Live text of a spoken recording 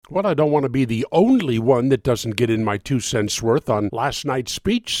Well, I don't want to be the only one that doesn't get in my 2 cents worth on last night's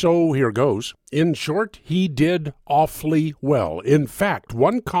speech, so here goes. In short, he did awfully well. In fact,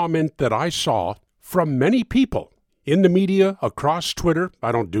 one comment that I saw from many people in the media, across Twitter,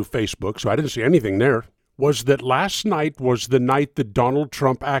 I don't do Facebook, so I didn't see anything there, was that last night was the night that Donald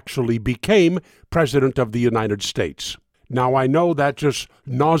Trump actually became President of the United States. Now, I know that just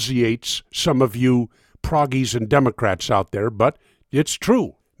nauseates some of you proggies and Democrats out there, but it's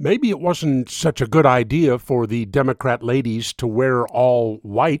true. Maybe it wasn't such a good idea for the Democrat ladies to wear all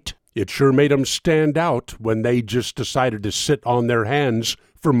white. It sure made them stand out when they just decided to sit on their hands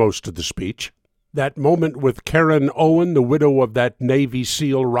for most of the speech. That moment with Karen Owen, the widow of that Navy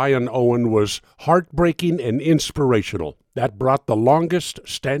SEAL Ryan Owen, was heartbreaking and inspirational. That brought the longest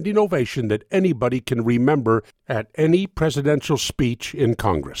standing ovation that anybody can remember at any presidential speech in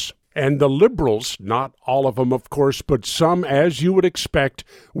Congress. And the liberals, not all of them, of course, but some, as you would expect,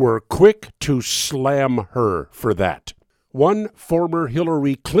 were quick to slam her for that. One former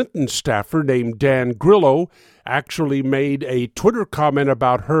Hillary Clinton staffer named Dan Grillo actually made a Twitter comment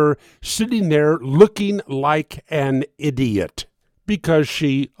about her sitting there looking like an idiot because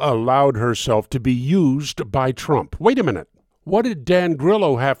she allowed herself to be used by Trump. Wait a minute. What did Dan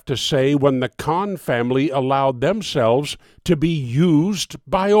Grillo have to say when the Khan family allowed themselves to be used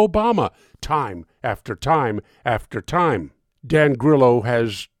by Obama time after time after time? Dan Grillo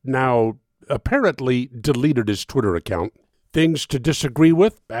has now apparently deleted his Twitter account. Things to disagree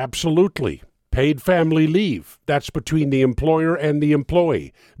with? Absolutely. Paid family leave. That's between the employer and the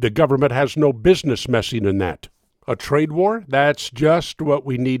employee. The government has no business messing in that. A trade war? That's just what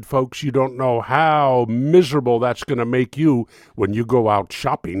we need, folks. You don't know how miserable that's going to make you when you go out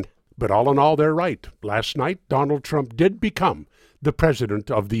shopping. But all in all, they're right. Last night, Donald Trump did become the President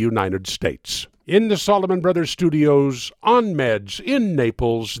of the United States. In the Solomon Brothers Studios, on Meds, in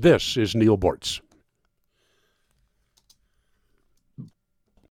Naples, this is Neal Boortz.